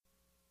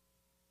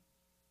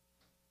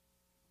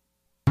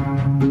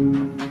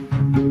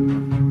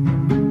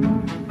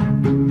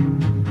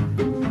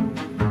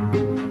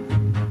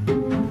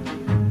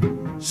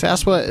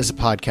Saswa is a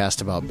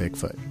podcast about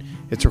Bigfoot.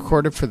 It's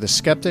recorded for the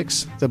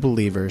skeptics, the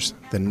believers,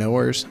 the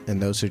knowers,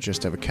 and those who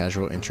just have a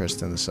casual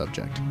interest in the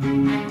subject.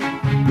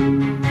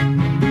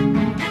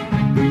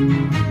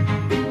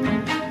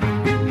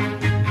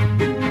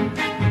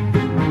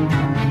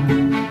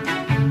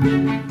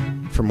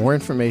 For more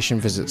information,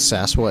 visit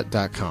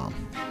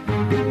saswat.com.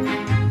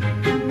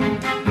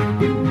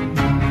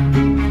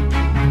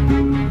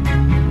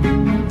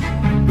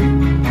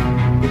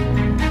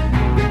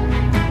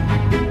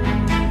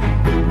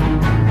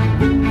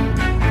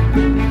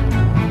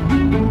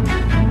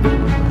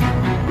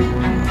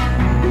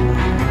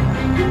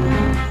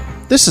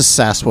 This is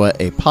Saswa,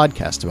 a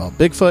podcast about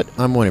Bigfoot.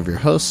 I'm one of your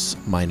hosts.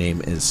 My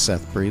name is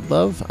Seth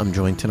Breedlove. I'm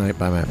joined tonight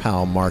by my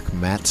pal Mark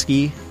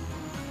Matsky.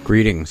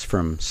 Greetings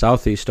from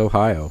Southeast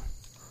Ohio.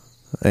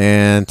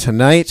 And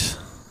tonight,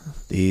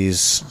 these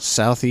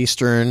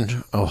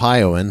southeastern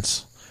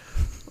Ohioans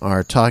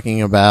are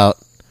talking about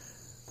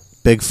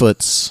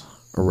Bigfoots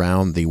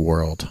around the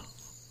world.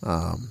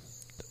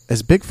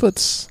 Is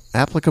Bigfoots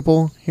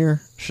applicable here?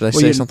 Should I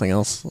say something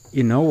else?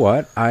 You know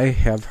what? I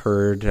have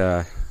heard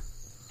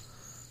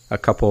a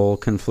couple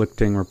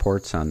conflicting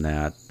reports on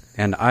that,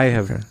 and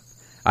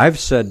I've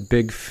said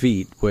big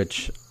feet,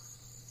 which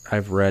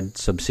I've read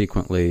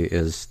subsequently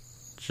is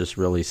just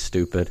really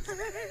stupid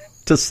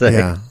to say.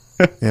 Yeah,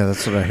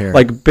 that's what I hear.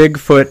 Like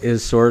Bigfoot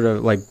is sort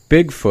of like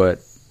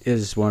Bigfoot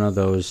is one of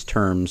those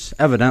terms,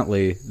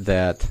 evidently,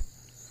 that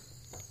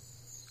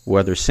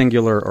whether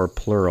singular or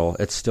plural,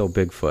 it's still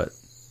Bigfoot.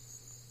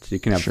 So you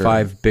can have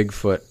five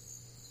Bigfoot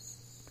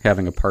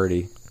having a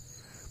party.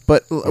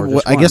 But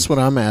I guess what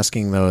I'm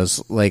asking though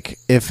is like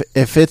if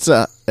it's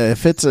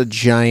a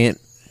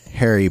giant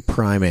hairy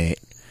primate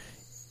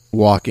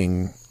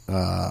walking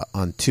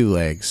on two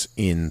legs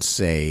in,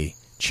 say,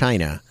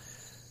 China,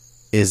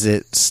 is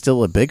it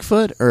still a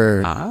Bigfoot?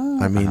 Or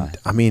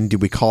I mean, do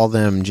we call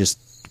them just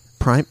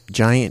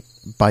giant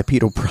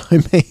bipedal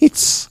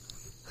primates?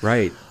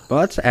 Right. Well,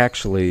 that's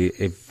actually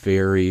a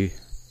very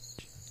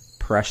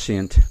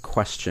prescient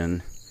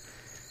question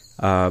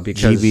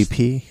because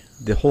GVP,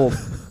 the whole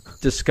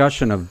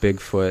discussion of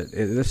Bigfoot,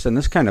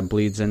 this kind of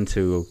bleeds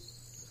into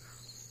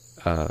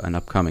an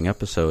upcoming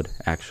episode,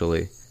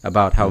 actually,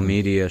 about how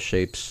media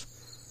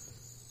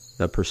shapes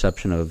the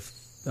perception of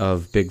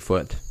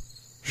Bigfoot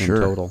in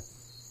total.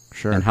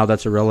 Sure. And how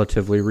that's a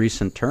relatively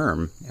recent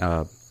term.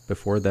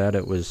 Before that,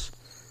 it was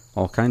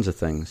all kinds of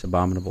things,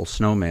 abominable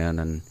snowman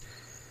and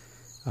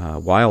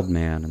wild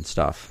man and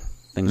stuff,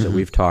 things that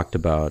we've talked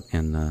about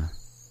in the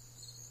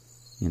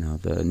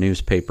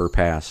newspaper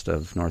past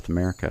of North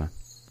America.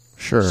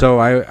 Sure. So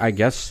I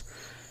guess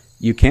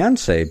you can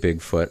say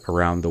Bigfoot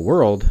around the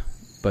world,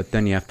 but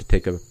then you have to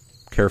take a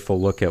careful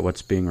look at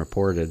what's being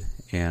reported.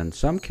 And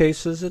some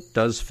cases it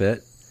does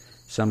fit,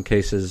 some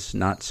cases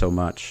not so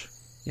much.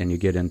 And you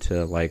get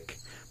into like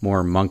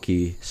more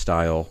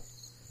monkey-style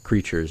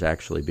creatures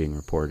actually being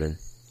reported.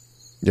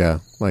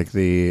 Yeah, like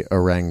the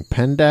orang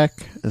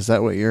pendek. Is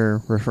that what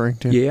you're referring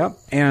to? Yeah,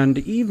 and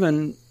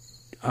even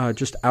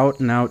just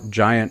out-and-out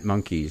giant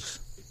monkeys.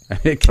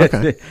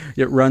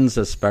 It runs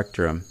a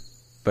spectrum.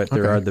 But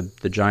there are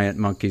the giant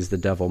monkeys, the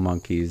devil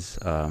monkeys,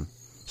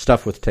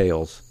 stuff with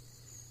tails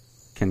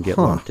can get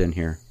lumped in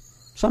here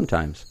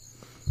sometimes.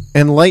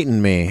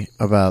 Enlighten me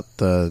about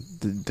the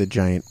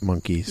giant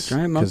monkeys. The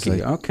giant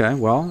monkey. Okay,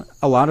 well,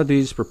 a lot of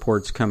these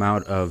reports come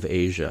out of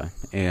Asia,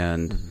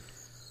 and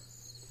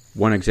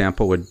one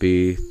example would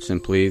be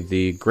simply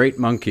the great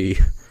monkey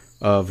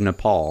of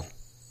Nepal,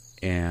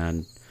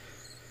 and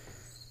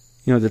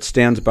that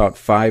stands about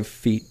 5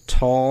 feet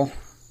tall.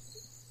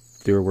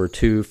 There were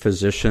two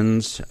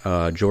physicians,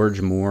 George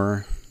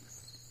Moore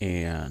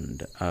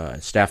and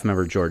staff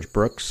member George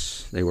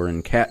Brooks. They were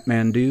in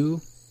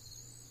Kathmandu.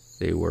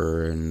 They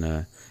were in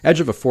the edge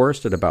of a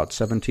forest at about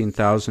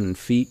 17,000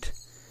 feet.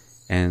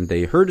 And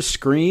they heard a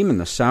scream and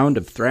the sound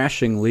of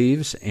thrashing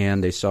leaves,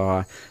 and they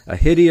saw a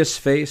hideous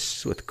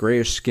face with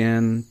grayish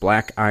skin,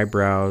 black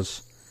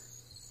eyebrows,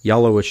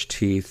 yellowish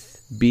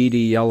teeth, beady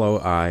yellow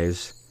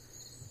eyes,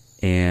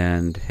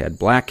 and had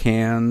black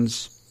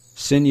hands,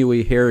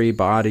 sinewy, hairy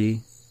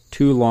body,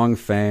 2 long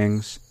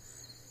fangs,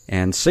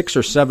 and 6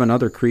 or 7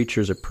 other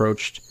creatures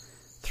approached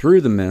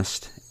through the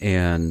mist,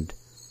 and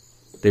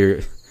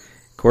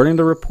according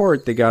to the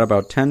report, they got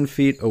about 10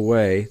 feet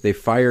away. They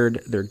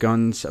fired their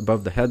guns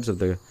above the heads of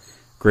the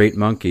great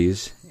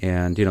monkeys,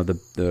 and,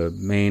 the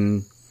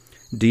main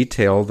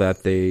detail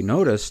that they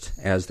noticed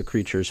as the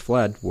creatures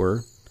fled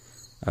were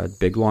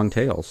big, long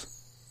tails.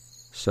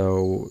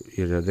 So,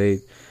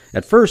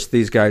 at first,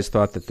 these guys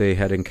thought that they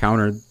had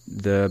encountered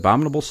the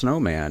abominable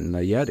snowman, the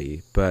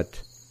Yeti,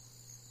 but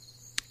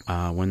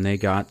when they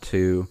got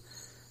to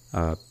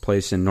a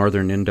place in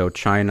northern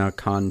Indochina,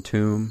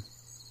 Kontum,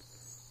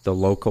 the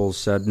locals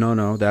said,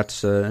 no,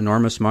 that's an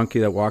enormous monkey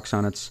that walks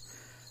on its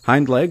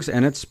hind legs,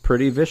 and it's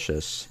pretty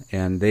vicious.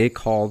 And they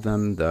call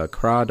them the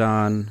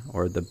Kradan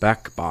or the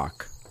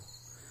Bekbok.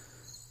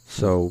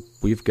 So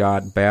we've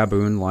got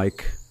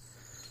baboon-like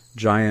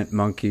giant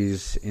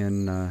monkeys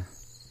in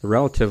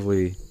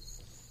relatively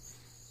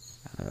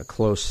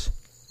close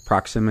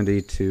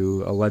proximity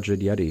to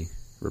alleged Yeti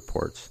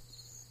reports.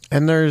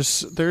 And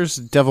there's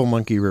devil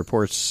monkey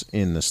reports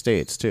in the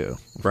States too.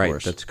 Right,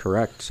 course. That's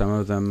correct. Some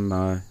of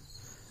them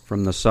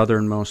from the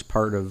southernmost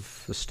part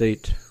of the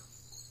state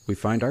we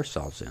find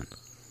ourselves in.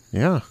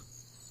 Yeah.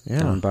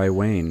 Down by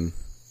Wayne.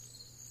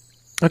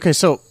 Okay,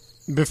 so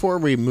before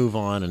we move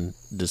on and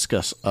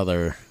discuss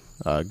other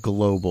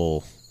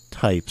global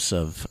types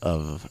of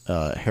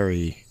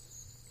hairy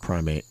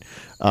primate,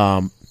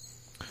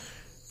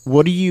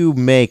 what do you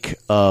make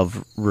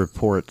of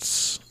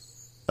reports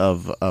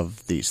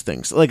of these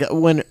things? Like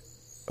when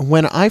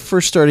I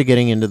first started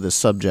getting into the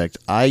subject,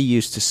 I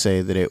used to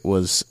say that it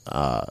was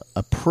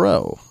a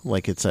pro.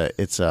 Like it's a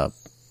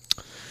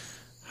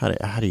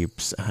how do you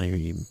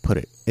put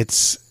it?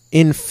 It's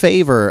in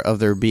favor of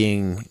there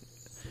being,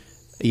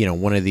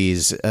 one of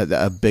these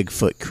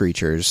Bigfoot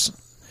creatures,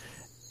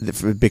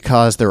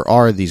 because there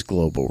are these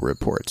global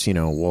reports.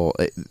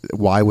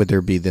 Why would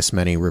there be this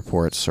many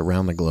reports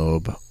around the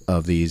globe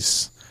of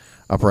these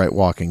upright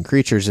walking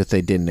creatures if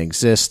they didn't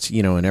exist,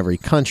 in every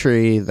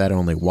country? That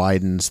only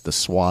widens the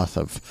swath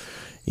of,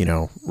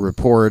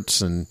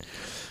 reports and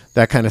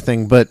that kind of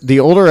thing. But the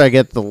older I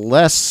get, the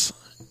less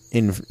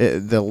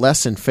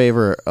in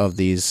favor of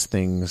these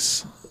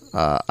things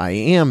I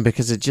am,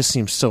 because it just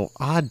seems so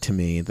odd to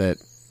me that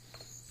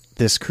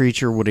this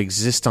creature would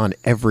exist on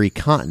every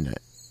continent,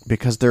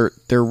 because there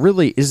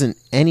really isn't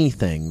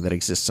anything that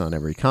exists on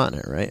every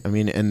continent, right? I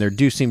mean, and there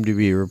do seem to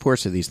be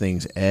reports of these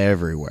things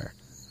everywhere.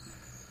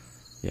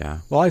 Yeah.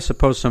 Well, I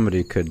suppose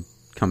somebody could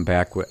come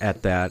back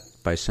at that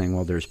by saying,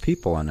 well, there's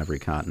people on every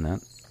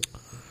continent.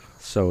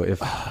 So if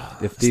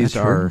these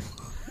are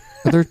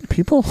there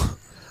people,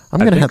 I'm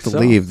going to have to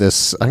leave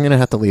this. I'm going to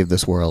have to leave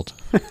this world.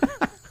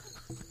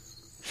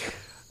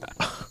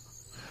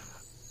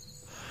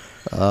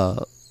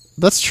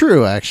 That's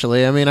true,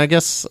 actually. I mean, I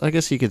guess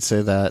you could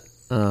say that.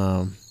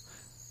 I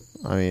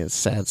mean, it's a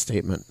sad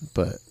statement,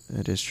 but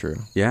it is true.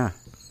 Yeah.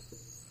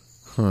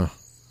 Huh.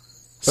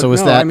 So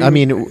is that? I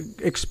mean,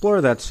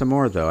 explore that some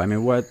more, though. I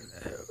mean,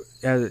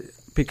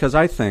 because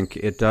I think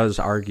it does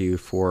argue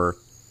for,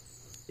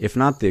 if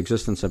not the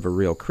existence of a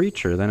real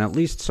creature, then at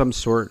least some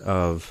sort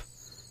of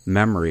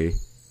memory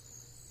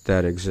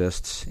that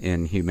exists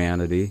in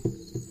humanity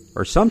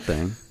or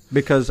something.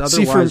 Because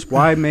otherwise,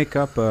 why make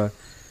up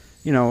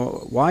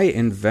why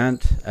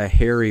invent a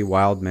hairy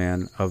wild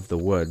man of the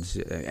woods?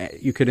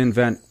 You could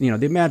invent, the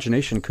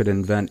imagination could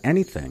invent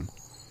anything.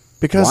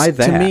 Because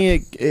to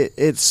me,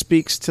 it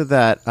speaks to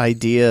that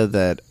idea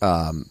that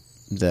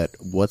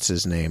what's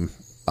his name,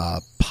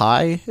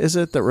 Pi, is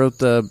it, that wrote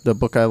the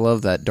book I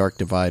love, that Dark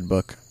Divide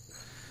book?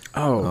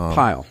 Oh,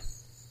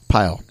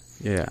 Pyle.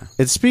 Yeah.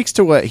 It speaks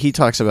to what he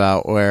talks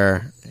about,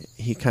 where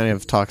he kind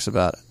of talks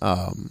about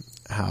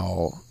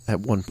how at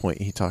one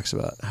point he talks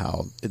about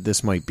how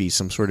this might be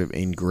some sort of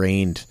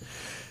ingrained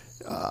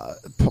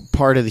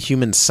part of the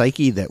human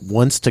psyche that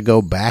wants to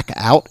go back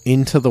out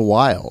into the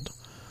wild.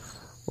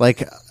 Like,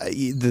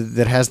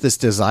 that has this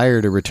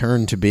desire to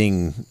return to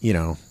being,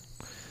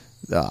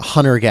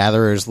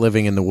 hunter-gatherers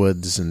living in the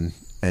woods and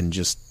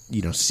just,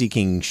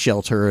 seeking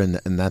shelter, and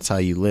that's how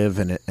you live.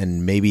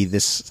 And maybe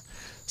this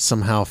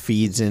somehow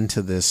feeds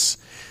into this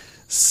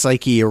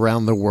psyche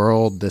around the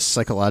world, this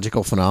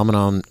psychological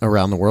phenomenon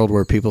around the world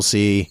where people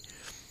see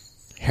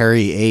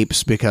hairy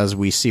apes because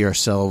we see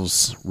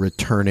ourselves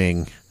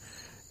returning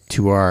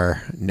to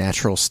our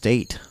natural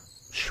state.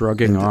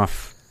 Shrugging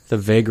off the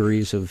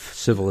vagaries of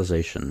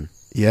civilization.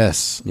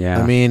 Yes.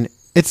 Yeah. I mean,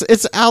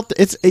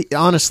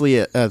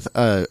 honestly,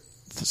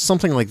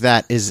 something like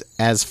that is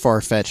as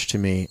far-fetched to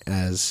me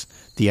as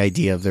the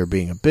idea of there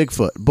being a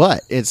Bigfoot,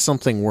 but it's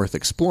something worth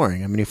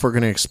exploring. I mean, if we're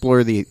going to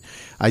explore the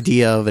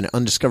idea of an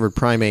undiscovered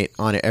primate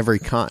on every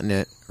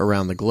continent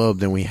around the globe,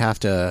 then we have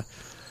to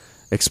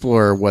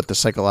explore what the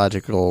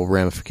psychological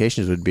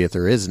ramifications would be if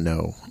there is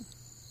no,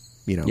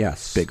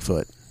 yes,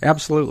 Bigfoot.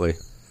 Absolutely.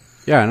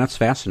 Yeah, and that's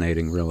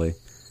fascinating, really.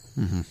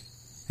 Mm-hmm.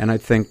 And I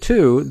think,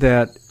 too,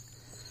 that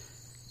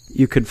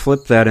you could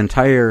flip that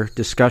entire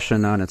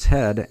discussion on its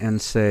head and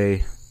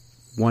say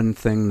one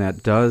thing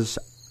that does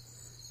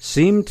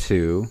seem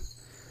to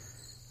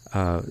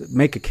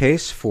make a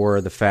case for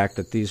the fact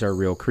that these are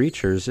real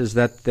creatures is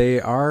that they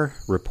are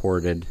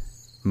reported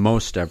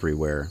most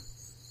everywhere.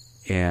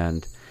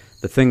 And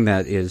the thing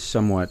that is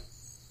somewhat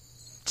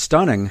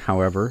stunning,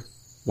 however,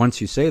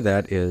 once you say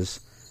that, is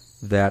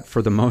that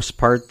for the most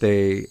part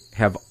they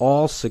have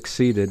all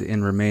succeeded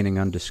in remaining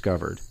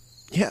undiscovered.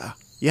 Yeah,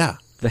 yeah.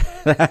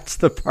 That's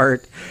the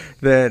part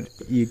that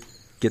you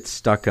get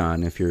stuck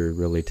on if you're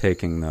really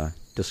taking the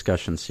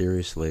discussion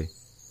seriously.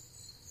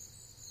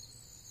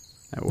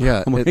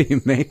 Yeah, what do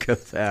you make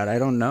of that? I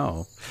don't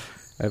know.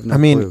 I have no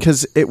clue. Clue.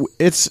 Because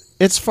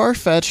it's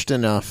far-fetched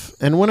enough,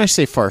 and when I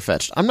say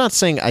far-fetched, I'm not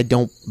saying I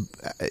don't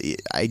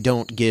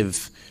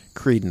give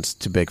credence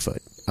to Bigfoot.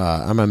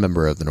 I'm a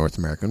member of the North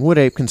American Wood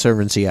Ape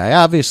Conservancy. I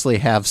obviously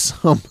have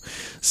some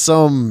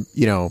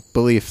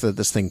belief that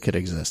this thing could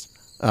exist.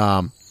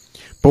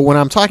 But when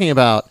I'm talking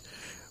about,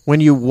 when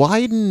you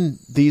widen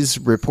these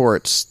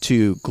reports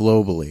to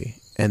globally,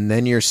 And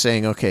then you're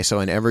saying, okay, so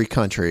in every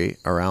country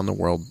around the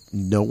world,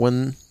 no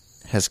one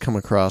has come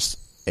across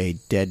a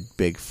dead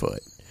Bigfoot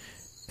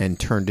and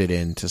turned it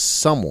into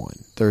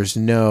someone. There's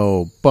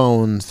no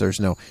bones. There's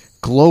no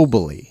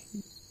globally.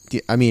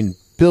 I mean,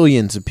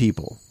 billions of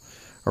people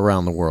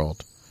around the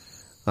world,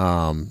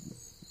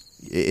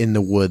 in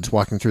the woods,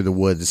 walking through the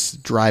woods,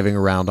 driving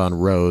around on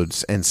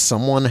roads, and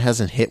someone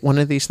hasn't hit one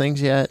of these things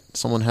yet.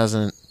 Someone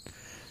hasn't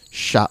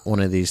shot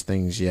one of these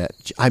things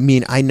yet. I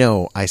mean, I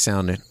know I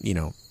sound,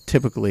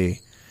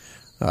 typically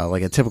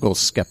like a typical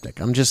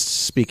skeptic. I'm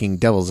just speaking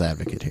devil's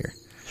advocate here.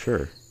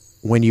 Sure.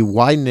 When you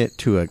widen it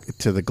to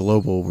the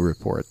global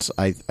reports,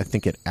 I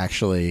think it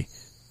actually,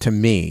 to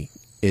me,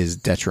 is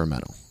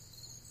detrimental.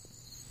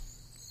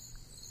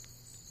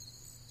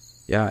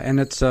 Yeah, and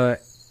it's a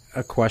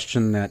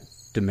question that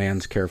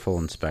demands careful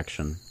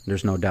inspection.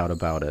 There's no doubt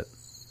about it.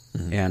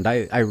 Mm-hmm. And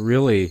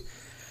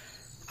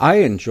I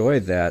enjoy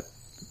that,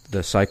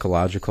 the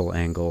psychological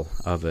angle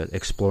of it.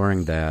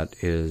 Exploring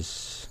that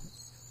is,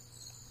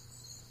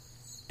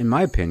 in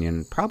my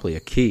opinion, probably a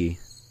key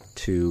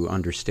to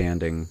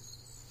understanding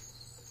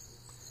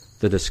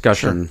the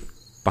discussion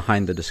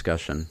behind the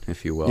discussion,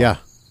 if you will. Yeah.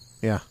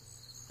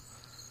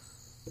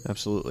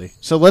 Absolutely.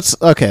 So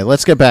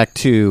let's get back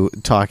to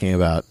talking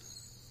about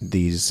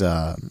these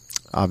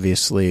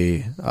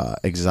obviously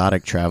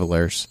exotic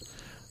travelers,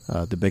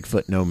 the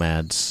Bigfoot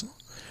nomads.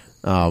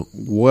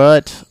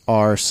 What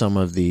are some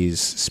of these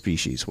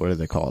species? What are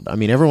they called? I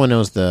mean, everyone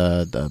knows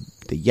the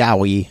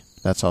Yowie.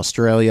 That's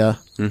Australia.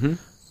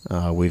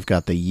 Mm-hmm. We've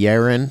got the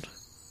Yeren.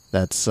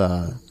 That's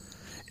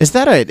is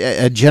that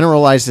a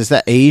generalized? Is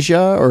that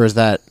Asia or is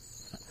that?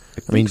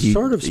 I mean,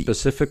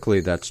 specifically,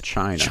 that's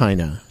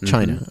China.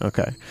 China.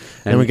 Okay.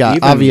 And we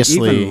got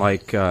obviously even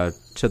like to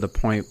the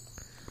point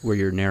where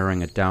you're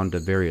narrowing it down to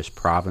various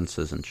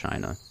provinces in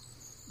China.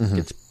 Mm-hmm.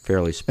 It's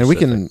fairly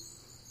specific. And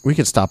we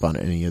can stop on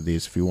any of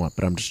these if you want,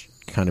 but I'm just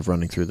kind of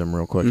running through them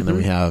real quick. Mm-hmm. And then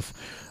we have,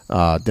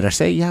 did I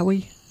say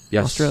Yowie?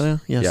 Yes. Australia?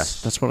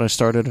 Yes. That's what I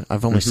started.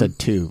 I've only said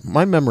 2.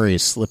 My memory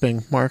is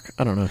slipping, Mark.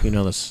 I don't know if you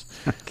know this.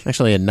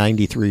 Actually, a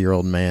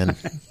 93-year-old man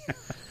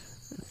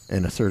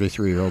in a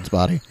 33-year-old's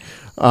body.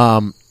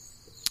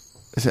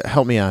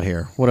 Help me out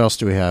here. What else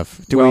do we have?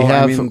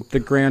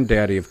 The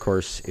granddaddy, of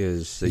course,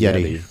 is the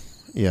Yeti.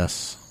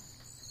 Yes.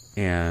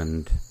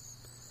 And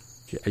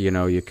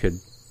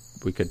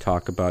we could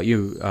talk about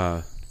you.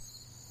 I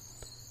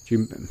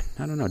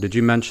don't know. Did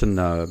you mention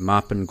the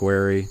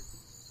Mapinguari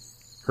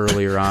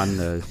earlier on?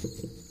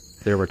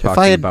 They were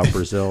talking about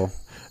Brazil.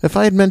 If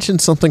I had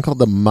mentioned something called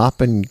the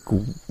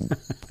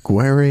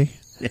Mapinguari,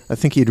 I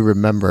think you'd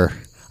remember.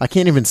 I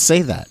can't even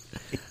say that.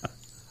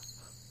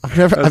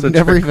 I've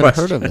never even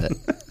heard of it.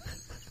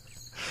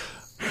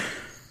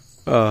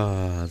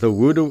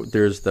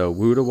 There's the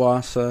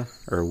Woodawasa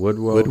or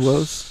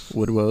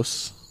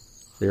Woodwose.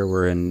 There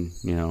were in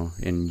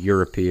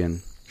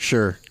European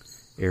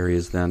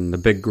areas. Then the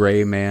big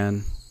gray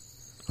man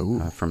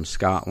from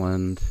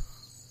Scotland.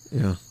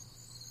 Yeah.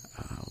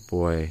 Oh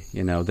boy,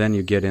 then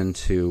you get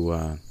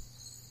into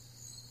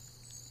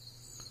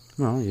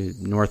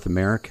North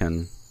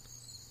American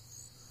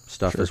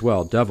stuff as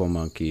well. Devil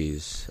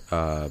monkeys,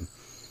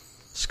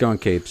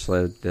 skunk apes,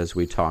 as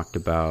we talked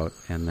about,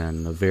 and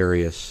then the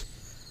various.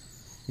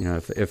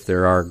 If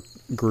there are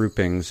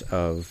groupings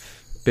of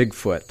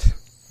Bigfoot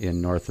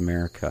in North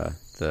America,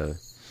 the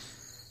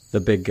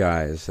big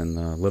guys and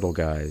the little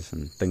guys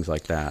and things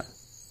like that.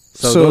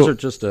 So those are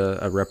just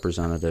a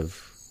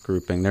representative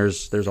grouping.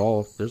 There's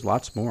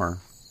lots more.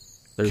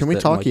 Can we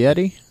talk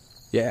Yeti?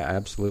 Yeah,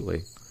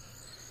 absolutely.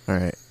 All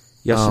right.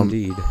 Yes,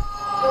 indeed.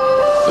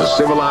 The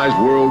civilized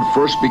world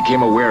first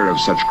became aware of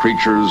such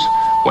creatures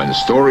when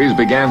stories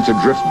began to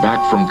drift back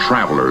from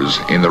travelers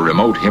in the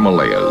remote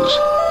Himalayas.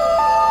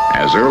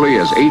 As early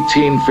as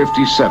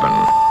 1857,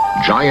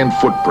 giant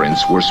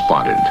footprints were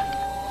spotted.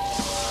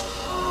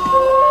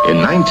 In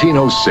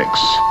 1906,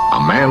 a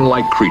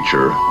man-like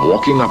creature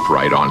walking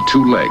upright on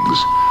 2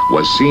 legs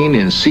was seen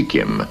in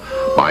Sikkim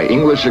by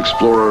English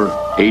explorer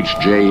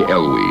H.J.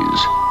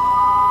 Elwes.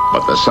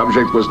 But the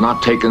subject was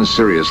not taken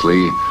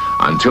seriously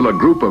until a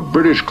group of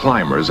British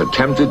climbers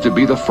attempted to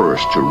be the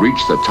first to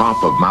reach the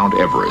top of Mount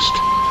Everest,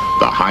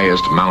 the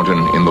highest mountain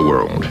in the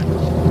world.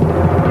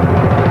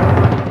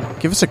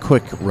 Give us a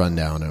quick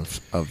rundown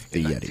of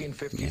the Yeti.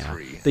 Yeah.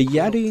 The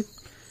Yeti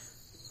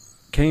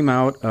came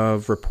out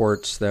of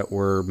reports that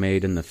were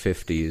made in the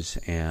 50s,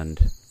 and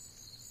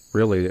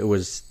really it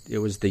was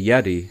the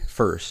Yeti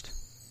first,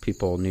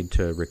 people need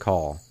to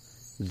recall,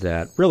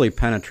 that really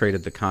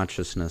penetrated the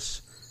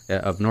consciousness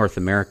of North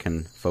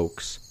American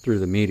folks through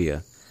the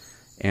media.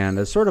 And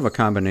it's sort of a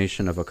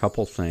combination of a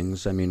couple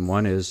things. I mean,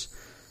 one is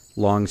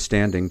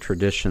long-standing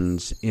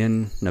traditions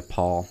in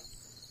Nepal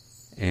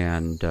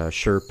and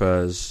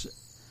Sherpas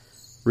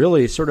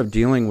really sort of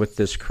dealing with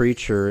this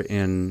creature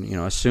in,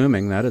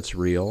 assuming that it's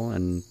real,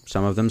 and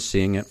some of them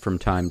seeing it from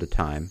time to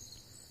time.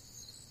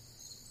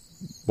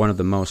 One of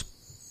the most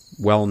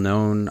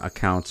well-known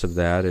accounts of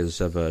that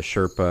is of a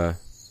Sherpa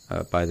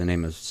by the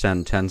name of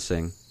Sen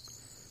Tensing,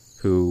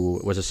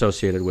 who was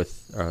associated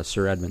with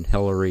Sir Edmund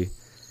Hillary,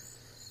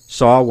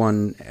 saw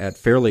one at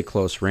fairly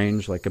close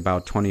range, like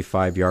about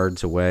 25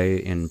 yards away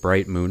in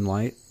bright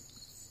moonlight.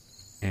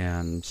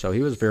 And so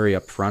he was very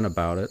upfront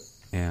about it,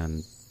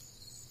 and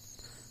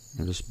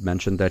just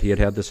mentioned that he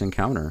had this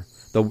encounter.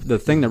 The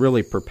thing that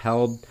really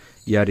propelled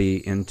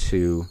Yeti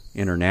into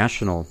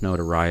international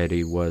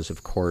notoriety was,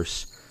 of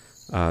course,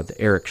 the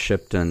Eric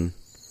Shipton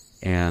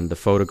and the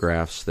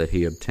photographs that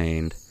he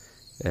obtained.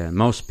 And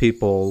most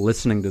people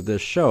listening to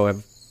this show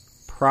have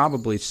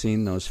probably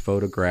seen those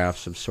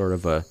photographs of sort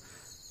of a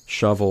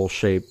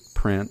shovel-shaped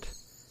print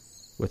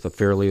with a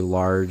fairly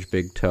large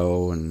big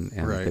toe and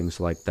right. Things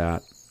like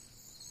that.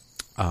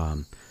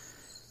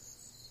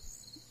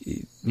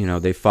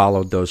 They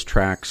followed those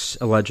tracks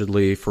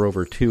allegedly for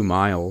over 2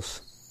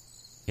 miles.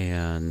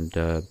 And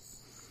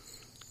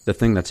the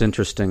thing that's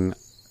interesting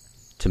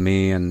to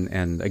me,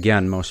 and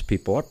again, most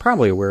people are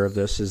probably aware of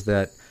this, is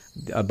that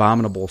the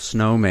Abominable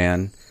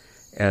Snowman,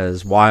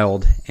 as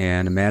wild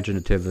and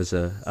imaginative as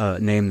a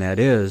name that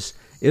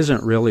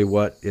isn't really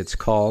what it's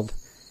called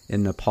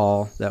in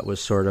Nepal. That was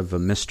sort of a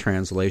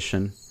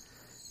mistranslation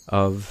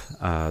of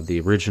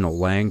the original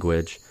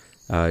language.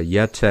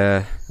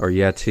 Yete or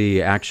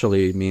Yeti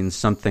actually means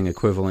something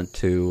equivalent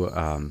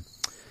to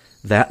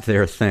that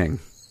there thing.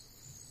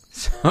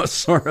 So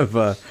sort of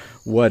a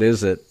what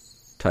is it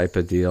type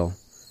of deal.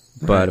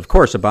 Right. But of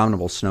course,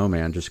 Abominable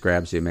Snowman just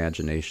grabs the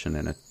imagination,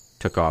 and it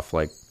took off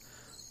like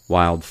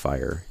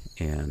wildfire.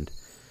 And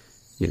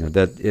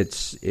that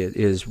it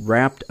is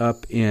wrapped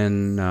up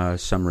in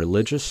some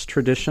religious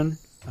tradition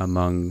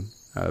among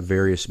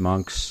various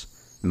monks,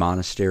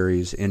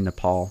 monasteries in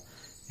Nepal.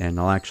 And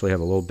I'll actually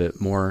have a little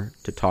bit more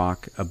to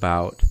talk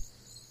about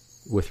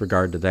with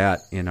regard to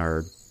that in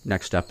our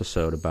next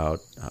episode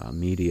about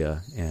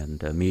media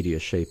and media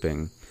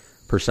shaping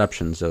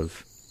perceptions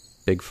of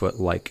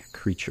Bigfoot-like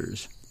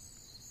creatures.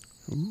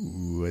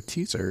 Ooh, a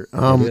teaser.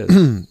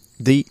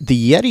 The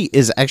Yeti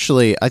is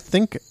actually, I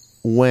think,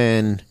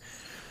 when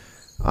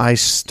I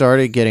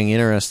started getting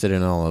interested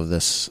in all of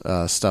this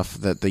stuff,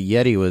 that the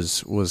Yeti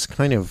was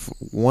kind of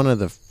one of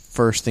the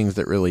first things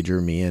that really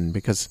drew me in,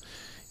 because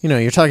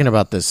you're talking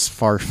about this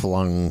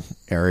far-flung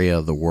area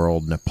of the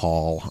world,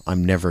 Nepal.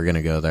 I'm never going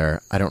to go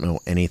there. I don't know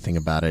anything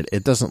about it.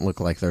 It doesn't look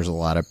like there's a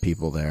lot of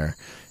people there.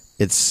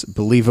 It's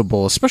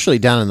believable, especially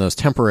down in those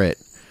temperate,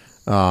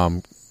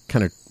 kind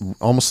of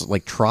almost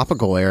like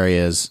tropical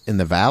areas in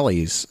the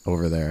valleys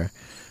over there.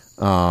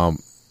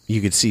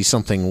 You could see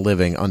something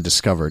living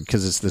undiscovered,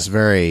 because it's this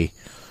very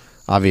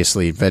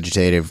obviously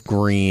vegetative,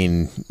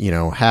 green,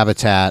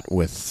 habitat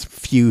with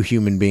few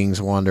human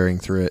beings wandering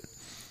through it.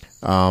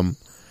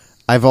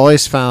 I've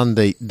always found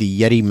the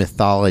Yeti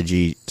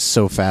mythology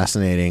so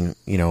fascinating.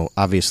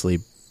 Obviously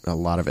a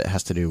lot of it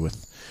has to do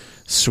with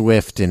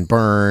Swift and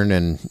Byrne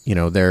and,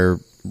 their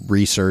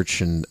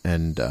research and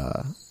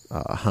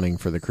hunting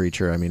for the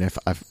creature. I mean,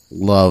 I've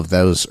loved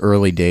those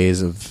early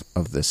days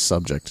of this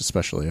subject,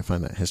 especially. I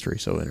find that history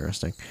so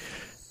interesting.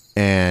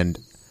 And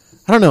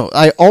I don't know,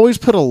 I always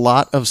put a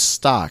lot of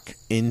stock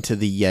into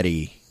the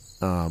Yeti,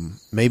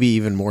 maybe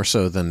even more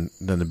so than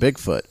the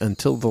Bigfoot,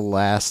 until the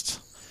last,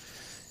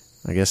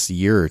 I guess,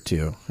 year or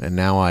two. And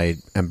now I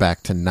am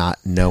back to not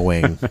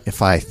knowing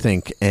if I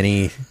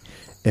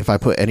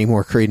put any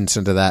more credence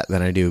into that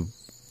than I do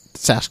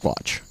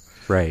Sasquatch.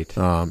 Right.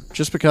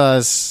 Just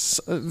because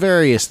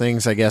various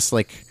things, I guess,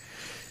 like,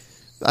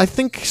 I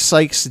think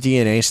Sykes'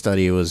 DNA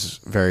study was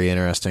very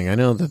interesting. I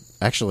know that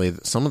actually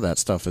some of that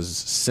stuff has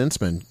since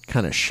been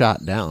kind of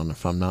shot down,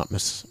 if I'm not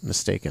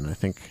mistaken. I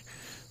think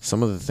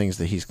some of the things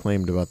that he's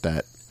claimed about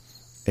that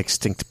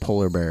extinct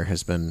polar bear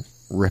has been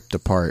ripped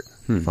apart,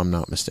 if I'm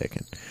not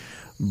mistaken.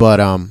 But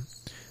I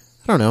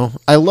don't know.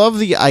 I love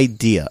the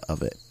idea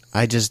of it.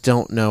 I just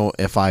don't know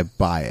if I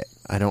buy it.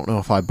 I don't know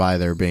if I buy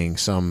there being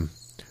some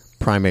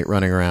primate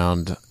running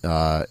around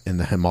in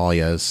the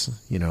Himalayas,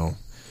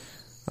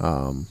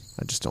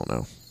 I just don't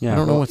know. Yeah, I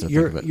don't know what to think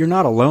of it. You're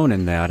not alone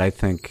in that. I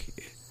think,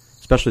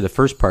 especially the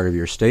first part of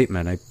your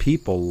statement,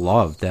 people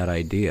love that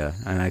idea,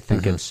 and I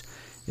think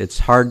it's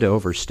hard to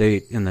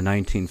overstate in the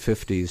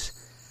 1950s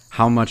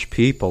how much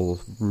people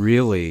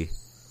really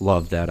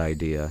loved that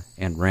idea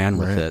and ran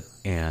with it.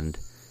 And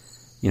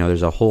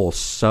there's a whole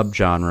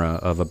subgenre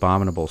of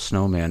Abominable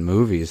Snowman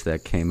movies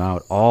that came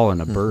out all in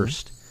a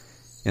burst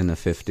in the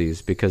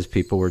 50s because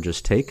people were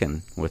just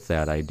taken with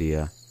that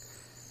idea.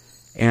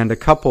 And a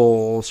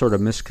couple sort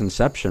of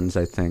misconceptions,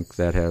 I think,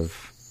 that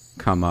have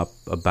come up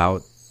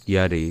about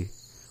Yeti.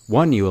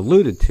 One you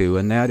alluded to,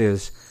 and that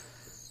is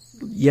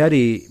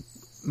Yeti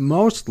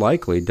most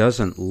likely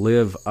doesn't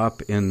live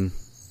up in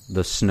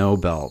the snow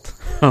belt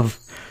of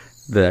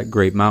the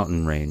Great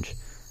Mountain Range,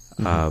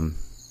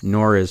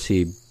 nor is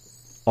he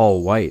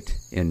all white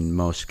in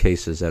most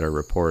cases that are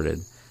reported.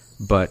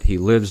 But he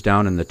lives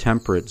down in the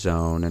temperate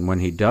zone, and when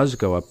he does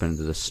go up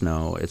into the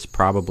snow, it's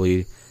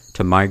probably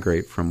to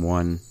migrate from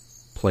one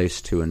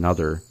place to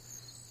another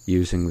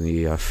using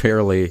the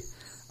fairly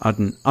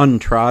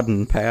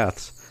untrodden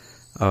paths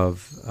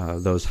of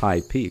those high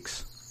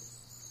peaks.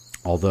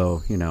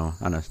 Although,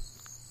 on a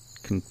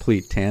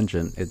complete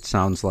tangent, it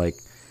sounds like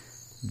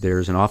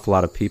there's an awful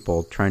lot of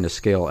people trying to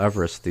scale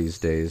Everest these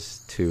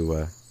days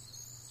to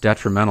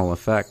detrimental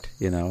effect,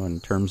 in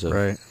terms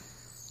of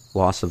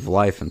loss of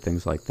life and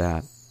things like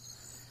that.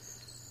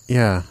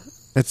 Yeah,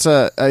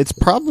 it's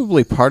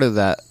probably part of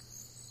that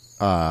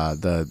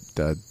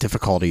the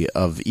difficulty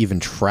of even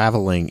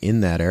traveling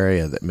in that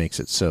area that makes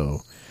it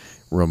so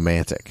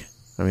romantic.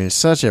 I mean, it's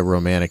such a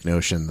romantic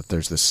notion that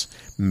there's this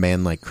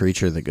man-like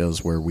creature that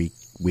goes where we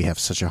have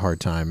such a hard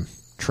time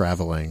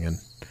traveling, and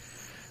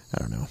I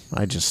don't know.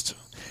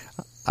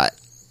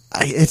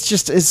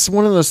 It's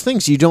one of those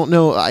things you don't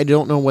know. I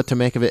don't know what to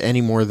make of it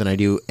any more than I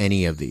do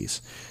any of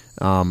these.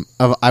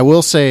 I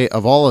will say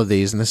of all of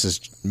these, and this is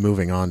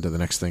moving on to the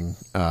next thing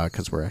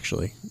because we're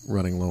actually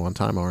running low on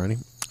time already.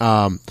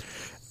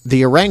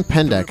 The Orang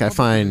Pendek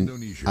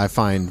I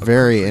find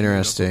very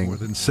interesting. More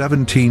than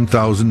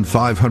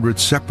 17,500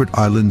 separate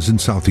islands in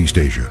Southeast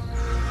Asia.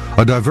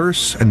 A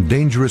diverse and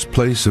dangerous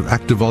place of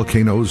active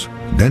volcanoes,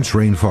 dense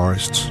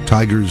rainforests,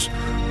 tigers,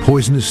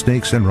 poisonous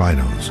snakes, and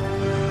rhinos.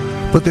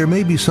 But there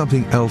may be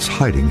something else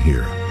hiding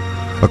here.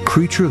 A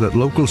creature that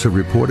locals have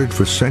reported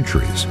for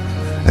centuries,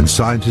 and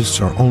scientists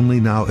are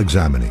only now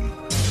examining.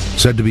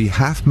 Said to be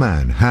half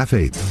man, half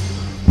ape,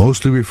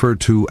 mostly referred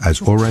to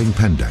as Orang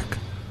Pendek,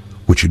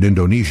 which in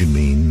Indonesian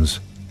means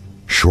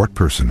short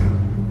person.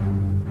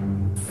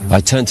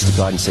 I turned to the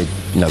guide and said,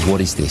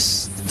 what is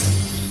this?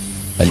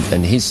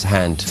 And his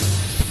hand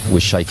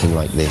was shaking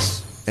like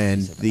this.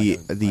 And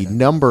the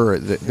number,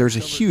 there's a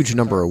huge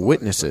number of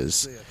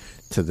witnesses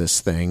to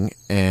this thing,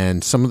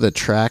 and some of the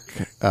track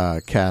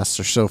casts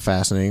are so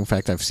fascinating. In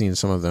fact, I've seen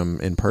some of them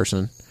in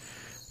person.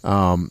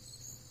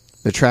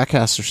 The track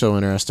casts are so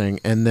interesting,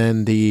 and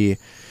then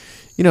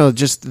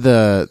just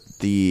the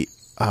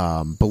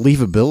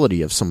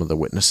believability of some of the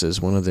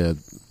witnesses. One of the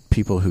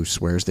people who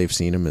swears they've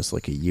seen him is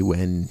like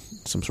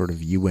some sort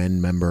of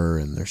UN member,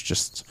 and there's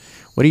just,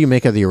 what do you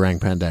make of the Orang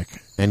Pendek?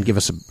 And give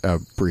us a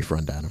brief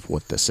rundown of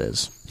what this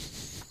is.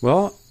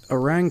 Well,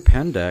 Orang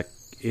Pendek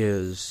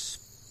is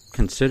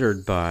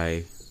considered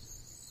by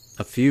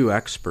a few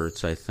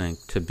experts, I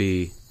think, to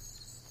be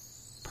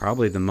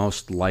probably the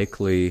most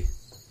likely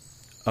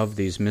of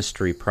these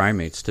mystery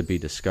primates to be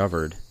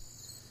discovered.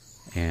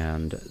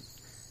 And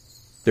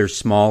they're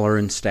smaller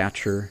in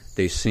stature.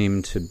 They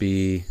seem to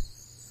be,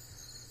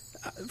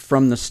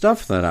 from the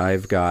stuff that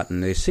I've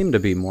gotten, they seem to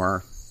be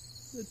more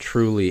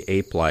truly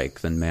ape-like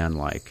than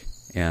man-like.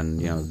 And,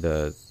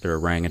 the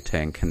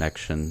orangutan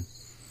connection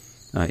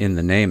in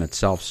the name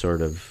itself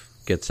sort of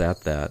gets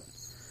at that.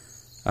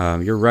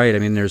 You're right. I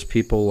mean, there's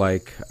people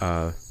like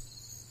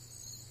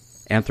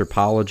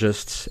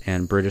anthropologists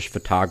and British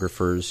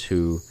photographers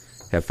who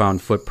have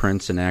found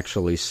footprints and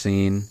actually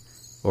seen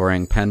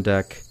Orang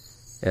Pendek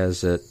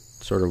as it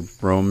sort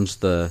of roams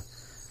the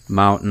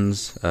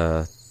mountains.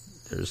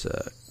 There's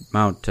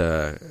Mount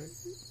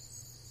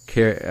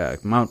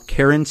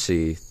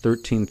Kerinci,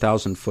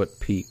 13,000-foot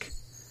peak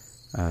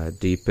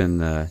deep in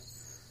the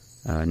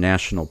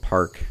national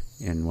park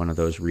in one of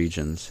those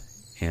regions.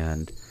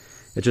 And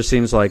it just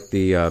seems like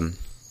the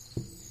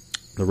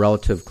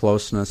relative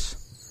closeness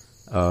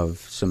of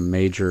some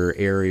major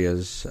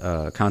areas,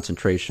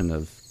 concentration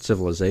of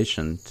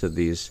civilization to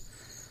these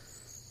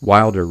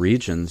wilder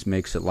regions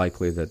makes it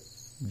likely that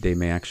they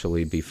may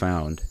actually be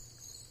found.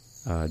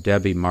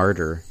 Debbie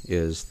Martyr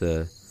is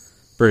the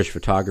British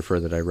photographer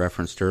that I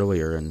referenced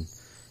earlier, and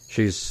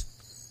she's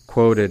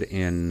quoted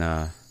in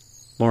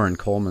Lauren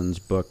Coleman's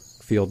book,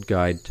 Field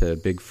Guide to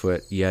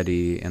Bigfoot,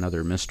 Yeti, and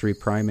Other Mystery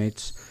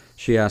Primates.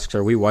 She asks,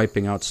 are we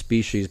wiping out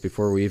species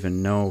before we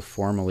even know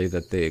formally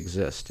that they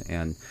exist?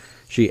 And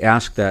she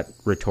asked that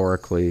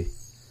rhetorically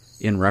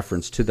in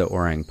reference to the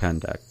Orang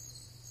Pendek.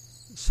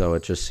 So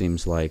it just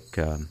seems like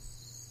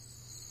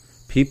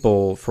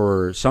people,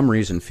 for some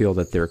reason, feel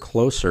that they're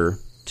closer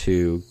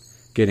to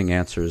getting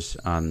answers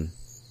on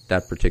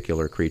that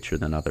particular creature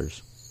than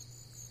others.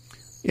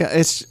 Yeah,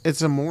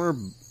 it's a more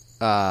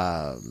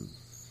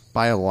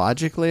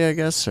biologically, I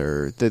guess,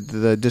 or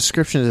the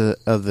description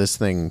of this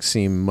thing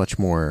seem much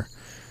more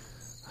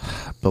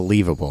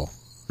believable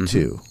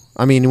too.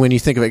 I mean, when you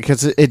think of it,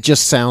 because it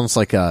just sounds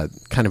like a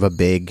kind of a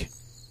big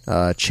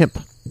chimp,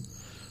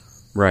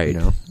 right?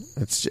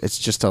 It's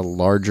just a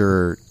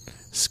larger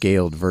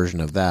scaled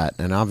version of that,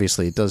 and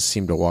obviously it does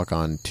seem to walk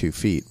on 2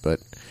 feet, but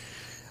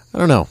I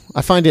don't know.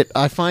 I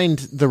find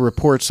the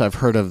reports I've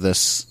heard of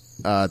this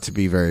to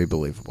be very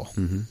believable.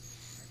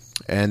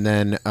 And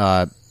then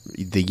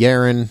the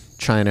Yeren,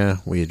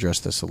 China, we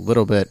addressed this a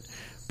little bit,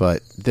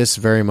 but this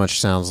very much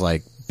sounds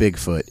like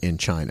Bigfoot in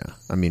China.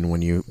 I mean,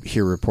 when you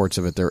hear reports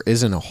of it, there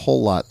isn't a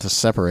whole lot to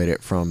separate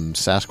it from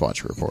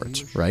Sasquatch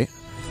reports, right?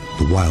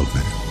 The wild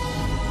man.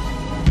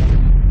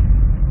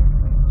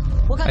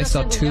 I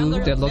saw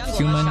 2 that looked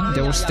human.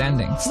 They were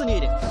standing.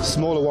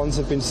 Smaller ones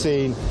have been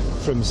seen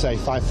from, say,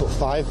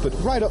 5'5", but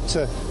right up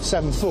to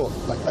 7 foot,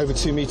 like over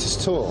 2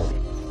 meters tall.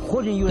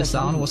 The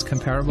sound was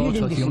comparable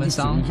to a human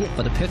sound,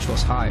 but the pitch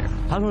was higher.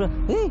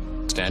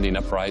 Standing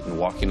upright and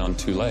walking on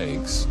 2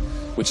 legs.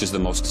 which is the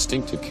most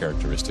distinctive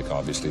characteristic,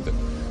 obviously,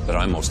 that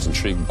I'm most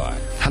intrigued by.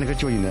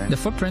 The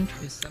footprint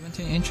is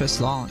 17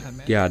 inches long.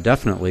 Yeah,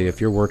 definitely.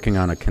 If you're working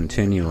on a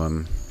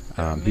continuum,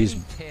 he's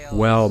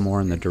well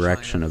more in the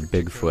direction of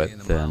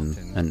Bigfoot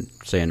than,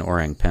 say, an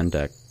orang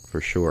pendek,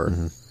 for sure.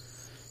 Mm-hmm.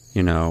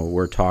 You know,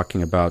 we're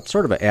talking about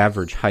sort of an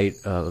average height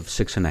of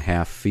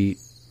 6.5 feet.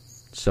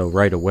 So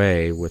right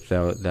away, with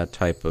that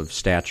type of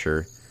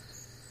stature,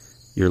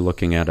 you're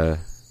looking at a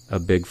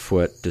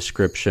Bigfoot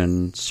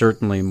description,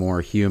 certainly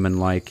more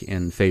human-like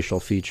in facial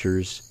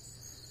features,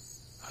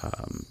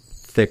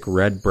 thick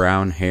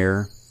red-brown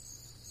hair,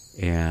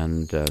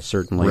 and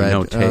certainly red,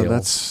 no tail.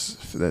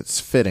 That's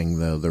fitting,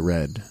 though, the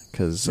red,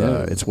 because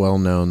it's well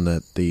known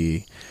that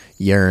the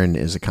Yeren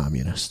is a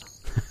communist.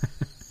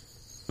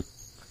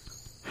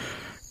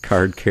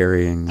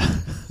 Card-carrying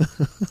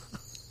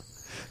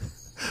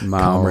Mao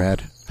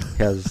comrade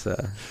has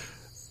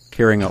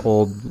carrying an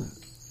old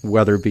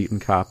weather-beaten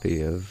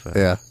copy of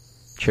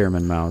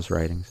Chairman Mao's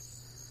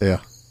writings. Yeah,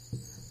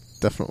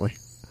 definitely.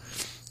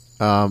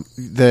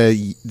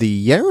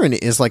 The Yeren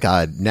is like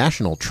a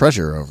national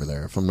treasure over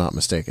there, if I'm not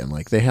mistaken.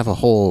 Like, they have a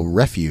whole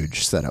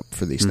refuge set up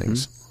for these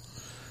things.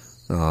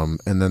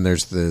 And then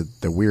there's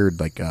the weird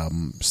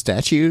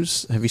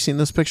statues. Have you seen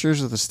those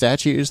pictures of the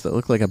statues that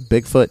look like a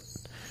Bigfoot?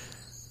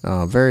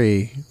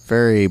 Very,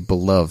 very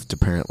beloved,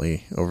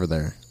 apparently, over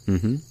there.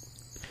 Mm-hmm.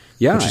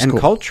 Yeah, and cool.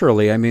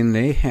 Culturally, I mean,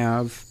 they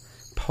have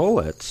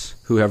poets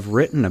who have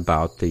written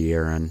about the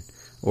Yeren,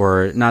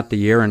 or not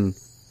the Yeren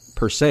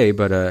per se,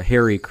 but a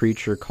hairy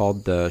creature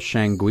called the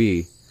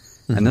Shangui.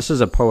 Mm-hmm. And this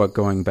is a poet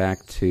going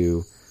back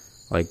to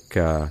like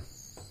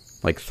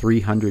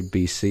 300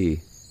 BC.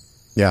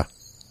 Yeah.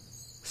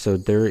 So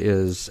there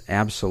is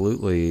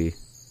absolutely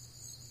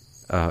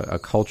a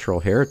cultural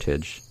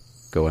heritage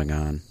going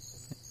on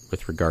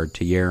with regard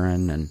to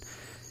Yeren and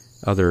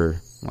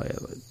other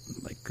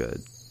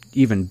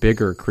even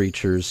bigger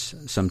creatures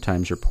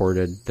sometimes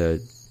reported,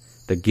 the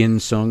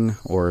Ginsung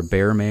or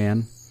bear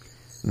man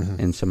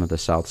in some of the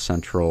south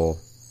central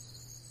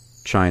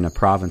China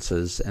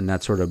provinces, and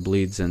that sort of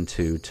bleeds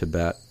into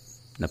Tibet,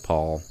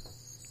 Nepal.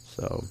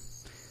 So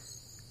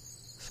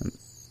some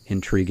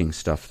intriguing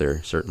stuff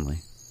there, certainly.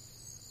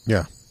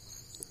 Yeah.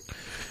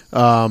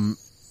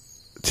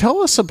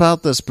 Tell us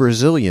about this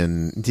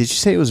Brazilian. Did you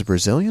say it was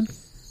Brazilian?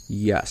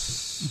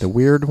 Yes. The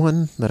weird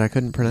one that I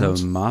couldn't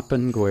pronounce? The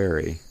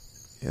Mapinguari.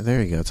 Yeah,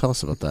 there you go. Tell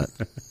us about that.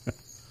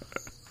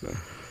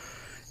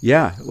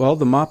 Yeah, well,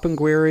 the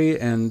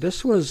Mapinguari, and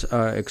this was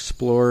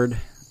explored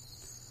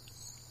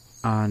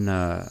on...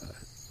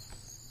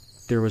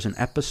 there was an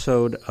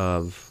episode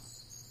of...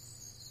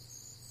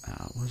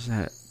 what was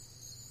that?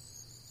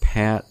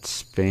 Pat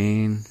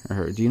Spain?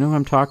 Or, do you know who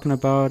I'm talking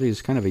about?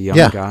 He's kind of a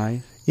young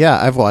guy.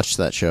 Yeah, I've watched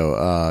that show.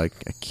 I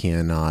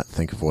cannot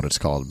think of what it's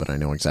called, but I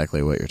know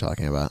exactly what you're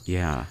talking about.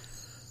 Yeah.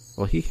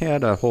 Well, he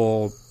had a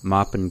whole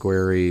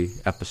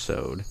Mapinguari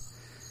episode,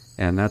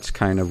 and that's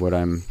kind of what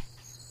I'm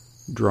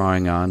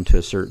drawing on to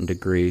a certain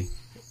degree.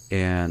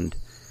 And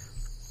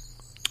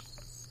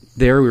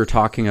there we were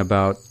talking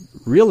about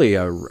really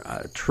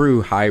a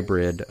true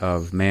hybrid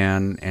of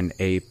man and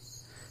ape,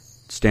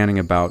 standing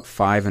about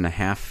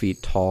 5.5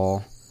 feet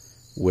tall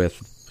with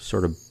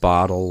sort of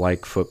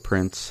bottle-like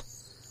footprints.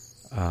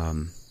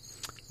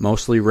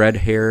 Mostly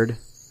red-haired,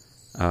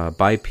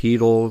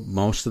 bipedal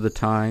most of the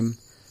time,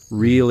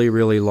 really,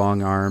 really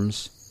long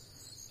arms.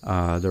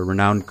 The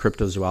renowned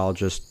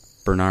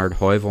cryptozoologist Bernard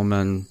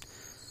Heuvelmann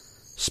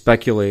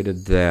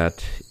speculated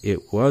that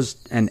it was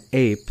an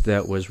ape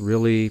that was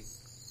really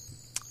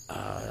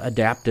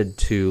adapted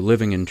to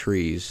living in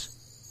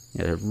trees.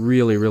 It had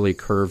really, really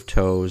curved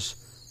toes,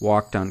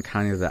 walked on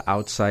kind of the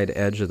outside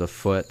edge of the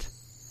foot,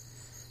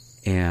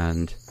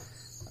 and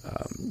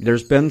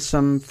there's been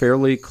some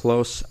fairly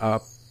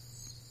close-up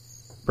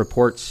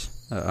reports,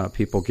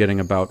 people getting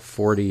about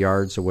 40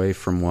 yards away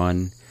from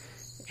one,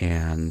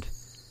 and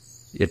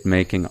it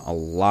making a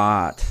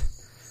lot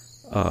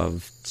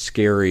of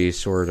scary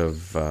sort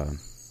of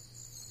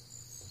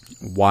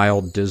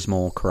wild,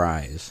 dismal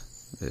cries,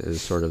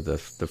 is sort of the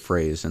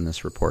phrase in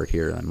this report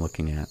here I'm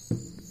looking at.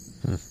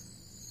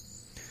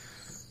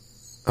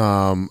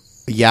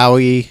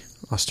 Yowie,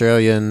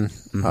 Australian,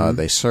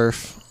 they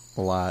surf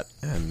a lot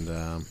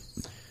and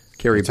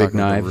carry big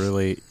knives.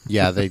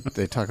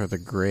 They talk with a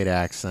great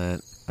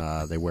accent.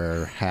 They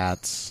wear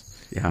hats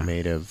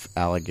made of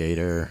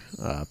alligator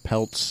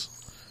pelts.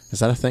 Is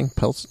that a thing?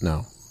 Pelts?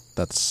 No,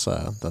 that's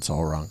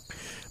all wrong.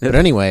 But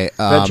anyway,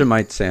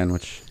 Vegemite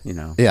sandwich.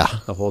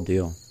 The whole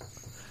deal.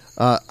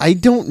 I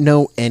don't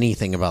know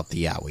anything about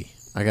the Yowie.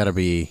 I got to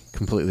be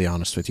completely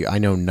honest with you. I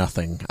know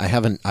nothing. I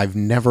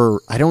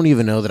don't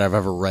even know that I've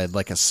ever read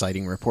like a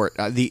sighting report.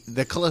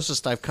 The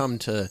closest I've come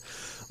to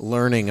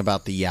learning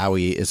about the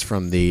Yowie is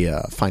from the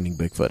Finding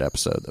Bigfoot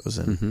episode that was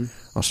in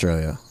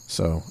Australia.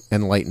 So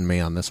enlighten me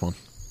on this one.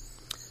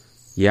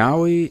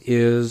 Yowie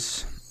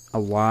is a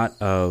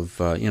lot of,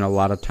 a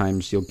lot of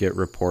times you'll get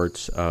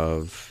reports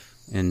of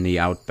in the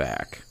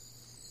outback.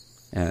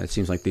 And it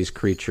seems like these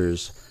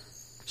creatures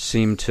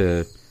seem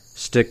to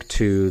stick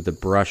to the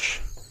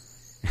brush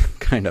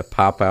kind of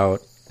pop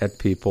out at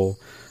people.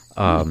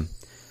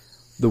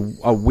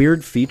 A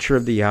weird feature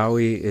of the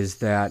Yowie is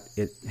that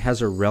it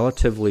has a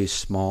relatively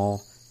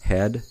small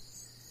head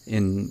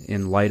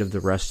in light of the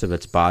rest of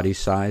its body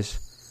size.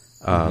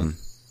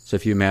 So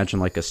if you imagine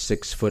like a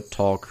 6-foot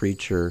tall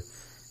creature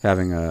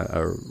having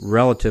a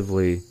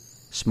relatively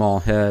small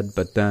head,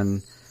 but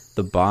then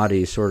the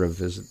body sort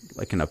of is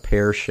like in a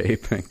pear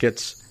shape. It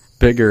gets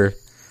bigger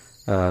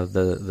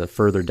the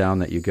further down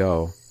that you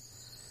go.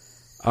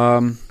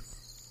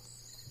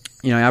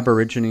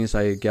 Aborigines,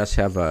 I guess,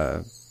 have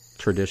a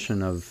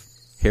tradition of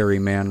hairy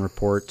man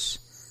reports.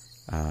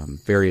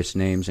 Various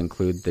names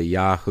include the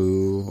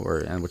Yahoo,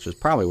 which is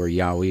probably where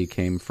Yowie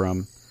came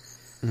from.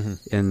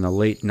 In the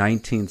late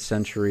 19th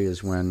century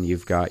is when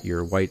you've got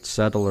your white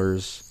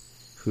settlers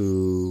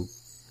who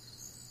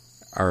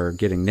are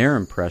getting their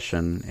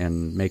impression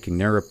and making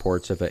their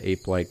reports of an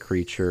ape-like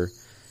creature.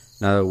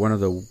 Now, one of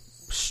the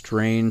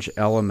strange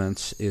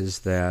elements is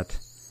that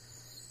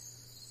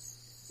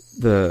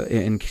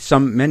in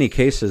many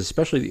cases,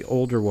 especially the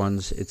older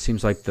ones, it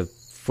seems like the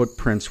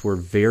footprints were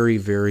very,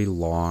 very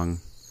long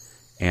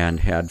and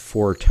had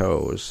 4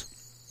 toes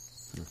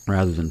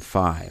rather than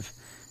 5.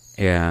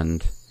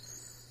 And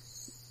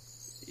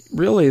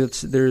really,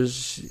 it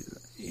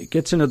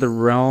gets into the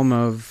realm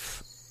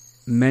of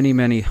many,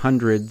 many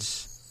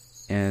hundreds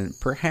and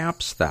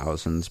perhaps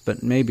thousands,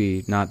 but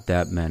maybe not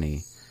that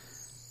many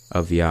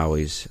of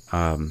Yowies,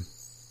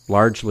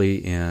 largely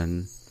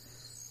in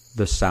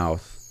the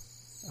south,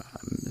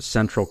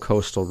 central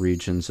coastal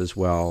regions as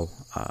well,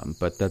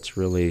 but that's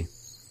really,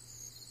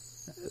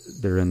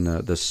 they're in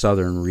the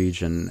southern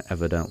region,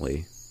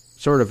 evidently.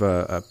 Sort of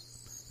a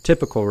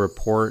typical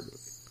report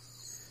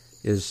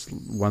is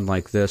one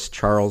like this: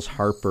 Charles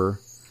Harper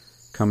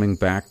coming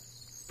back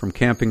from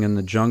camping in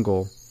the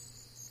jungle,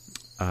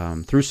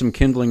 threw some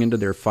kindling into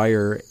their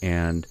fire,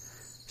 and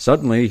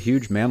suddenly a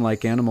huge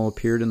man-like animal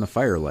appeared in the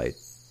firelight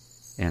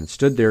and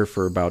stood there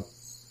for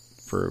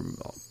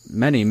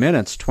many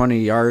minutes, 20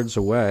 yards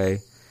away,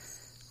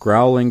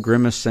 growling,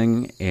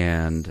 grimacing,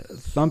 and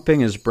thumping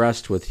his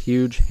breast with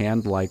huge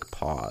hand-like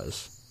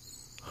paws.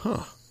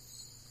 Huh.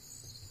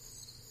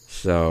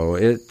 So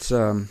it's,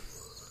 I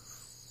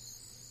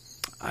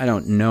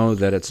don't know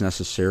that it's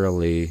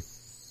necessarily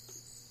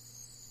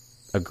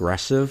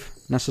aggressive,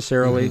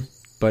 necessarily,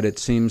 but it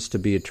seems to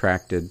be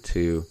attracted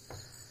to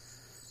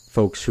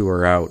folks who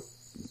are out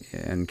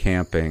and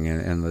camping,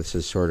 and this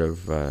is sort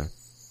of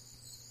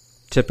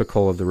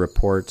typical of the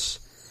reports.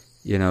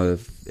 You know,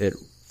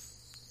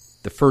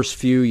 the first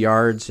few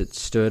yards it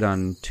stood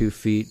on 2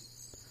 feet,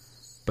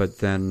 but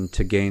then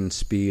to gain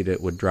speed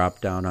it would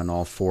drop down on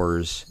all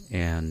fours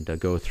and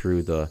go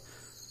through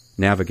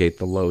navigate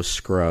the low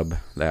scrub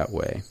that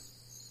way.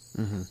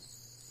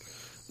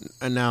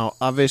 And now,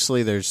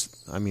 obviously, there's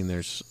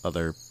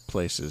other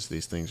places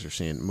these things are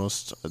seen.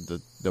 Most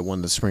the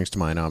one that springs to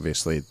mind,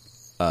 obviously,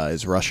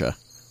 is Russia.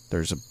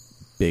 There's a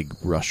big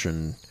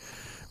Russian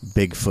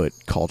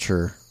Bigfoot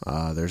culture.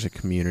 There's a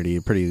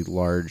pretty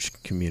large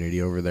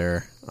community over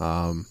there.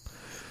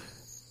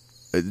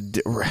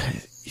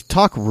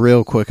 Talk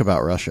real quick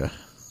about Russia.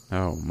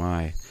 Oh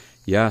my,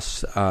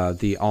 yes.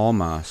 The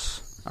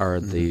Almas are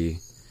the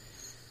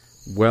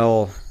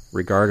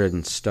well-regarded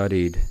and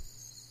studied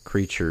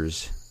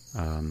creatures.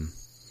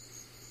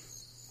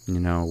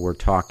 We're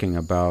talking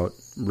about,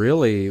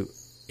 really,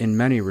 in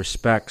many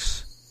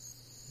respects,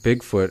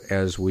 Bigfoot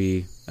as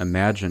we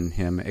imagine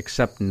him,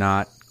 except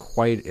not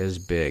quite as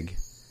big.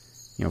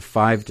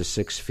 5 to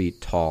 6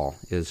 feet tall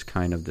is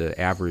kind of the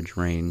average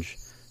range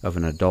of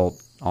an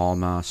adult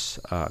Almas,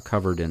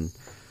 covered in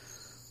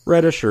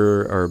reddish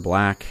or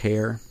black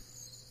hair.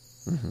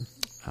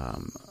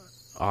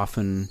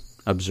 Often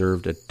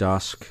observed at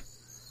dusk.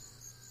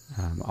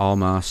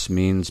 Almas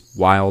means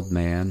wild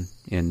man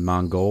in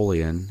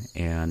Mongolian,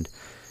 and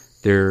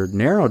they're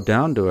narrowed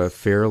down to a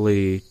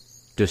fairly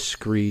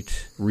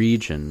discrete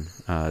region,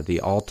 the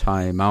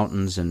Altai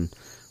Mountains in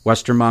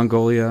Western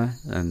Mongolia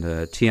and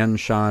the Tian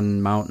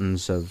Shan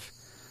Mountains of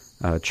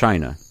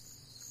China.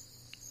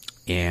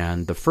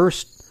 And the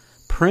first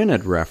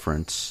printed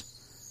reference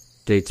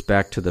dates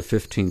back to the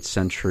 15th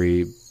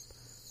century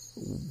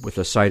with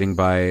a sighting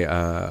by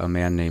a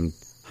man named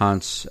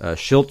Hans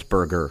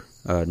Schiltberger,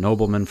 a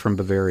nobleman from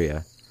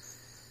Bavaria.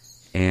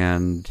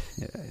 And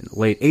in the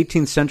late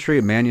 18th century,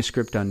 a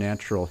manuscript on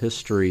natural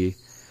history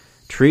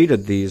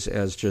treated these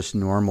as just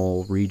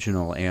normal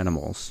regional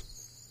animals,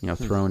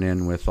 thrown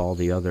in with all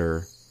the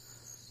other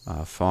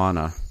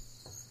fauna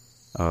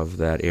of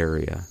that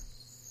area.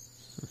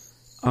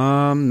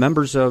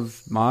 Members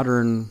of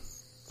modern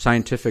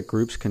scientific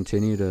groups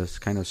continue to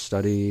kind of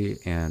study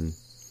and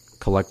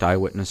collect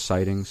eyewitness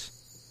sightings,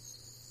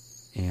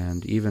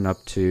 and even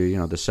up to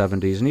the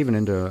 70s and even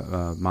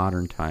into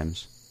modern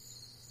times,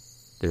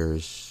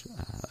 there's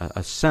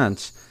a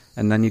sense,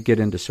 and then you get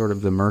into sort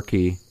of the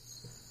murky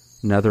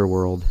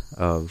netherworld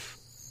of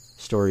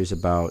stories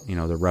about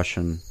the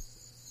Russian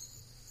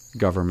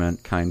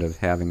government kind of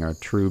having a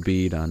true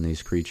bead on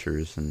these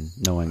creatures and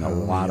knowing a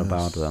lot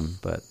about them.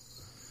 But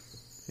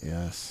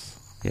yes,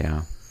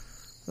 yeah.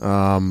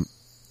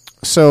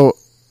 So,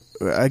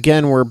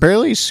 again, we're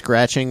barely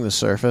scratching the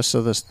surface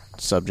of this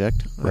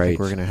subject. I think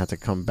we're going to have to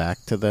come back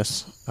to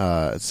this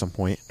at some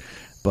point.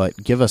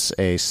 But give us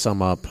a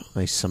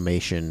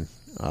summation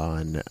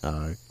on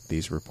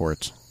these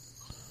reports.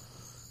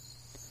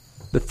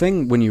 The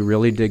thing, when you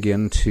really dig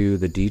into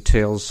the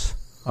details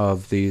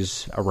of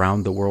these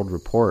around-the-world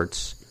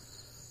reports,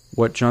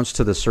 what jumps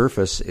to the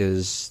surface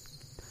is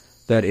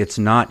that it's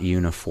not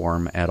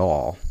uniform at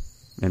all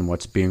in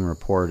what's being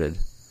reported.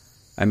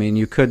 I mean,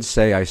 you could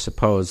say, I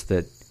suppose,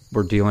 that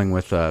we're dealing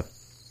with a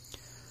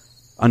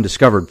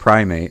undiscovered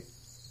primate,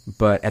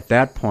 but at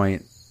that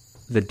point,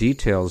 the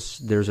details,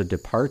 there's a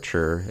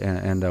departure,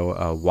 and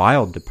a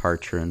wild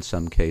departure in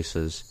some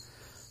cases,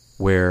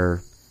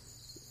 where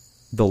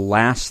the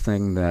last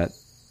thing that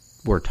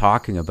we're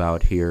talking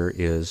about here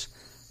is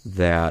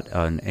that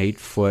an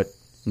 8-foot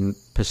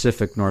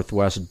Pacific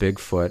Northwest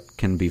Bigfoot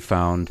can be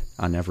found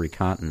on every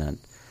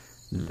continent.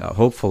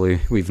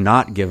 Hopefully, we've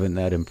not given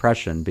that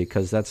impression,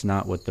 because that's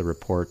not what the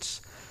reports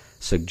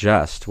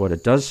suggest. What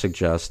it does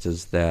suggest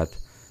is that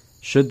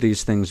should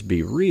these things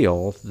be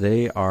real,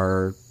 they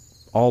are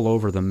all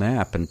over the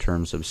map in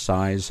terms of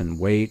size and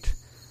weight,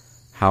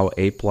 how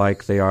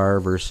ape-like they are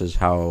versus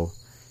how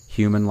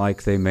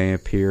human-like they may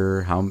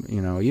appear, how,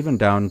 even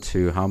down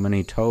to how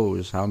many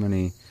toes, how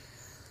many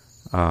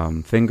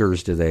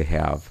fingers do they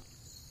have.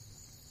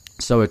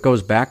 So it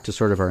goes back to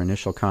sort of our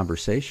initial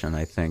conversation,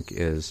 I think,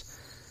 is,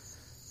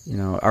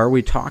 are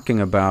we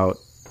talking about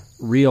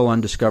real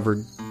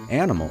undiscovered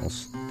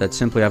animals that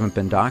simply haven't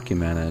been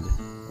documented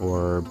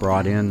or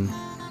brought in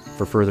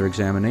for further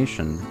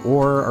examination?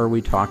 Or are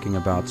we talking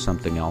about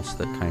something else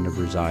that kind of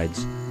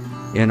resides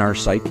in our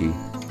psyche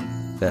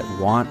that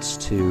wants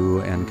to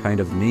and kind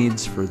of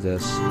needs for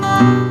this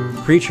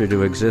creature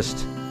to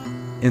exist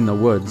in the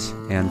woods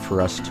and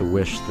for us to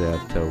wish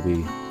that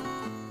we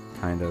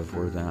kind of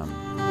were them?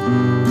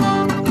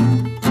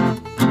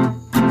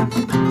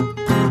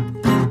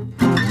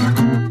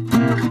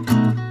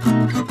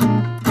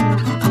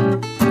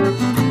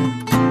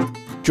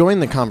 Join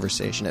the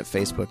conversation at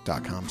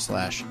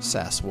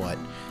facebook.com/sasswhat.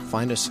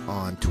 Find us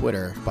on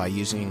Twitter by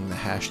using the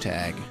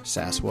hashtag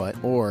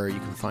SassWhat, or you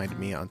can find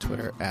me on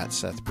Twitter at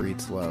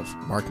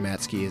SethBreedsLove. Mark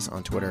Matsky is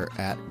on Twitter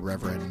at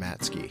Reverend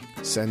Matsky.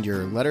 Send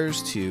your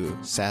letters to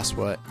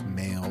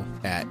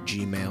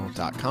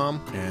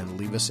sasswhatmail@gmail.com and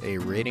leave us a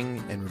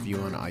rating and review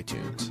on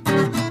iTunes.